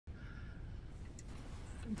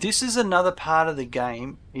this is another part of the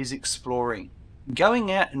game, is exploring.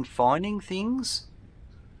 Going out and finding things.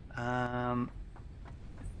 Going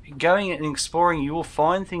and exploring, you will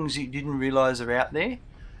find things you didn't realise are out there.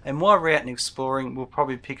 And while we're out and exploring, we'll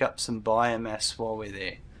probably pick up some biomass while we're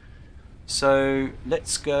there. So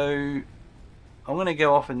let's go. I'm going to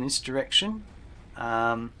go off in this direction.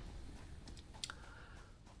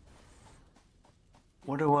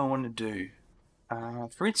 What do I want to do?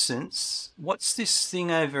 For instance, what's this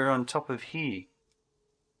thing over on top of here?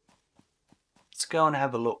 Let's go and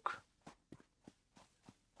have a look.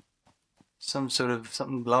 Some sort of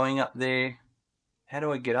something glowing up there. How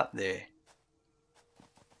do I get up there?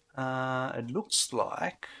 It looks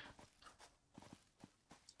like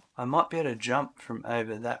I might be able to jump from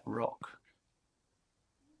over that rock.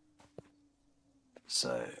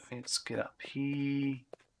 So let's get up here.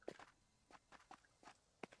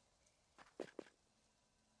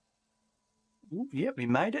 Ooh, yep, we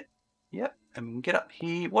made it. Yep, and we can get up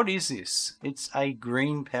here. What is this? It's a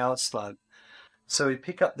green power slug. So we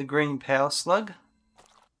pick up the green power slug.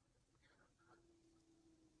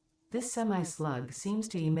 This semi-slug seems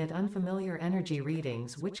to emit unfamiliar energy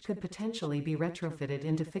readings which could potentially be retrofitted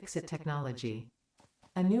into fix-it technology.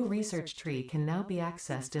 A new research tree can now be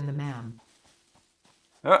accessed in the M.A.M.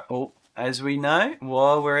 Oh, as we know,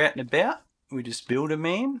 while we're out and about, we just build a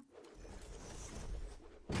M.A.M.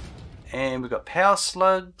 And we've got power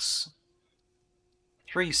slugs.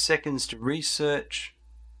 3 seconds to research.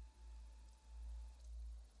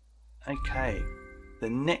 Okay, the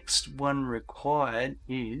next one required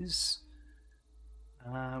is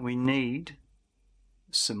we need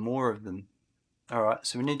some more of them. Alright,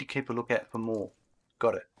 so we need to keep a lookout for more.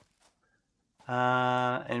 Got it.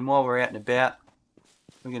 And while we're out and about,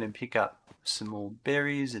 we're going to pick up some more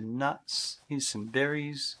berries and nuts. Here's some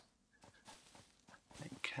berries.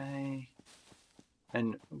 Okay.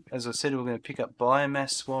 And as I said, we're going to pick up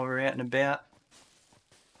biomass while we're out and about.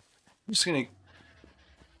 I'm just going to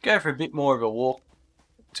go for a bit more of a walk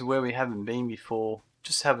to where we haven't been before.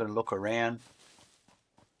 Just having a look around.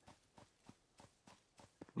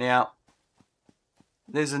 Now,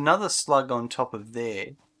 there's another slug on top of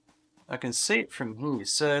there. I can see it from here.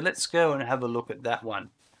 So let's go and have a look at that one.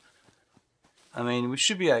 I mean, we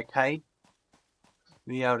should be okay.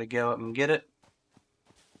 Be able to go up and get it.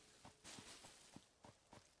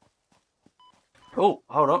 Oh,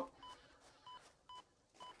 hold on.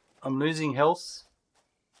 I'm losing health.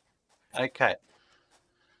 Okay.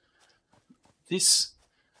 This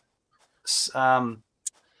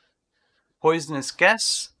poisonous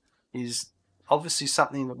gas is obviously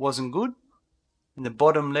something that wasn't good. In the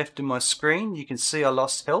bottom left of my screen, you can see I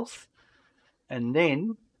lost health. And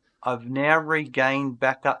then I've now regained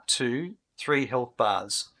back up to 3 health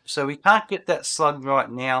bars. So we can't get that slug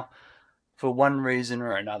right now for one reason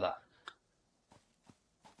or another.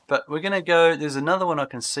 But we're going to go, there's another one I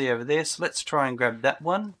can see over there, so let's try and grab that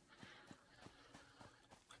one.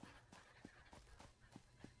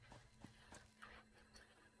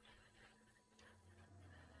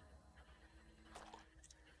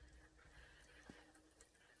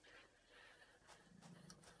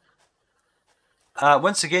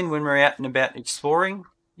 Once again, when we're out and about exploring,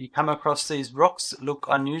 you come across these rocks that look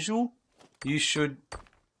unusual. You should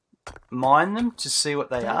mine them to see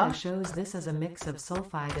what they are. Data shows this as a mix of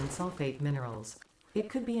sulfide and sulfate minerals. It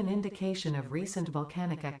could be an indication of recent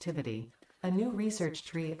volcanic activity. A new research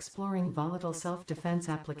tree exploring volatile self-defense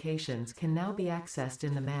applications can now be accessed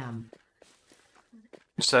in the M.A.M.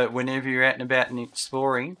 So whenever you're out and about and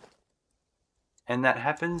exploring, and that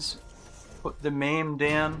happens, put the M.A.M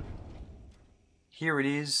down. Here it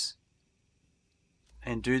is,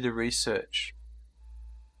 and do the research.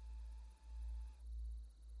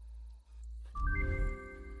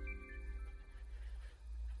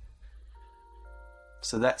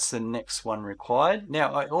 So that's the next one required.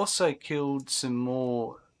 Now I also killed some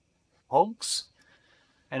more hogs,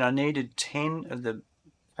 and I needed 10 of the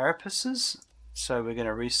carapaces, so we're going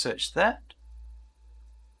to research that.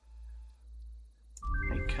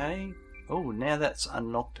 Okay. Oh, now that's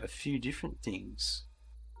unlocked a few different things.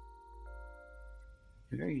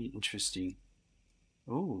 Very interesting.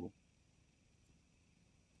 Ooh.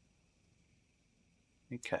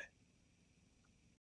 Okay.